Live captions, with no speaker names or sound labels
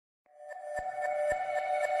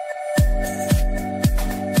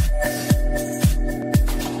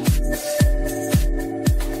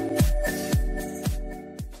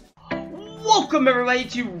Welcome everybody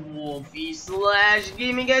to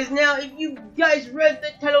Wolfie/Gaming, guys. Now, if you guys read the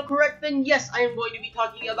title correct, then yes, I am going to be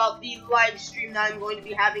talking about the live stream that I'm going to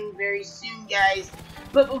be having very soon, guys.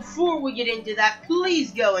 But before we get into that, please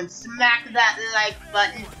go and smack that like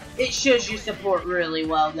button. It shows your support really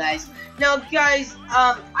well, guys. Now, guys,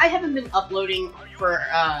 I haven't been uploading for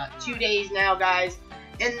 2 days now, guys,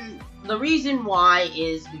 and the reason why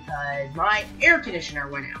is because my air conditioner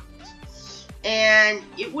went out. And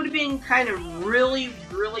it would have been kind of really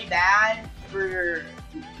bad for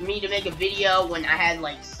me to make a video when I had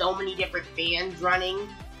like so many different fans running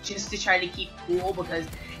just to try to keep cool, because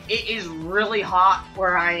it is really hot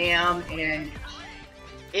where I am, and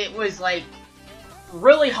it was like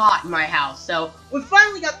really hot in my house. So we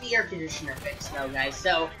finally got the air conditioner fixed though, guys.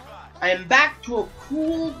 So I am back to a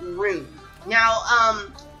cool room. Now,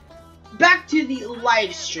 back to the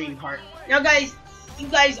live stream part. Now, guys, you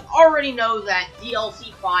guys already know that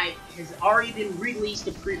DLC5 has already been released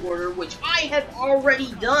to pre-order, which I have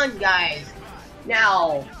already done, guys.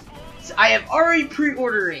 Now, I have already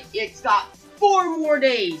pre-ordered it. It's got 4 more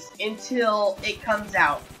days until it comes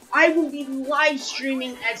out. I will be live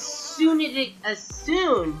streaming as soon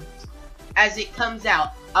as it comes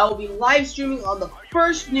out. I will be live streaming on the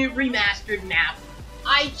first new remastered map.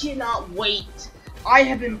 I cannot wait. I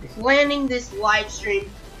have been planning this live stream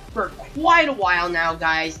for quite a while now,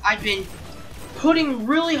 guys. I've been putting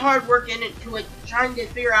really hard work into it, trying to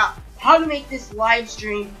figure out how to make this live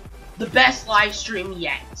stream the best live stream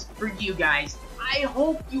yet for you guys. I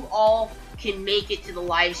hope you all can make it to the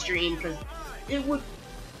live stream, because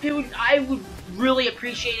I would really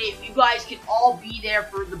appreciate it if you guys could all be there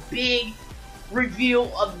for the big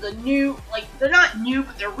reveal of the new, like, they're not new,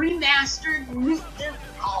 but they're remastered,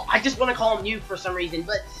 I just want to call them new for some reason,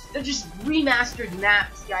 but they're just remastered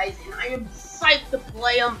maps, guys, and I am psyched to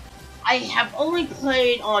play them. I have only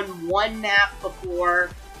played on one map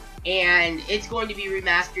before, and it's going to be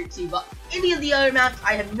remastered too, but any of the other maps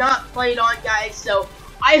I have not played on, guys, so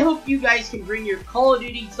I hope you guys can bring your Call of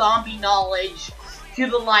Duty zombie knowledge to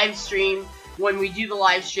the live stream when we do the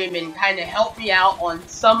live stream, and kind of help me out on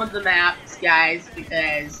some of the maps, guys,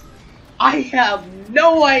 because I have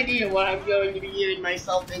no idea what I'm going to be getting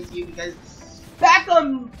myself into, because back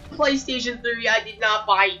on PlayStation 3, I did not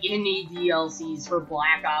buy any DLCs for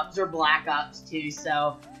Black Ops or Black Ops 2,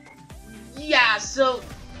 so yeah, so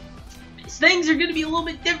things are going to be a little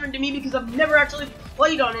bit different to me because I've never actually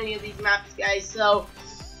played on any of these maps, guys, so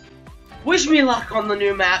wish me luck on the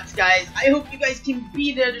new maps, guys. I hope you guys can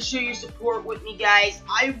be there to show your support with me, guys.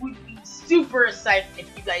 I would be super excited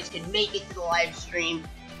if you guys could make it to the live stream.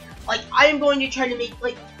 Like, I am going to try to make,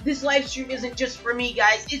 like, this live stream isn't just for me,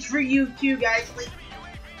 guys. It's for you, too, guys. Like,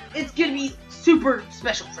 it's gonna be super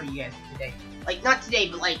special for you guys today. Like, not today,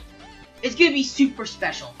 but, like, it's gonna be super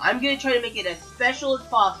special. I'm gonna try to make it as special as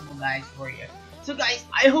possible, guys, for you. So, guys,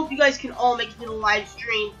 I hope you guys can all make it to the live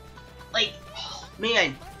stream. Like, oh,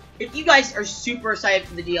 man, if you guys are super excited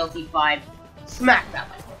for the DLC5, smack that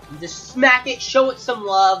like button. Just smack it, show it some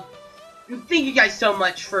love. And thank you guys so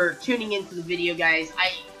much for tuning into the video, guys.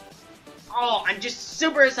 I'm just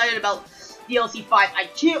super excited about DLC5. I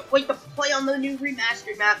can't wait to play on the new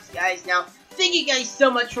remastered maps, guys. Now, thank you guys so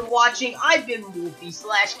much for watching. I've been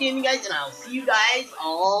Wolfie/Gaming, guys, and I'll see you guys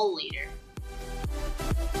all later.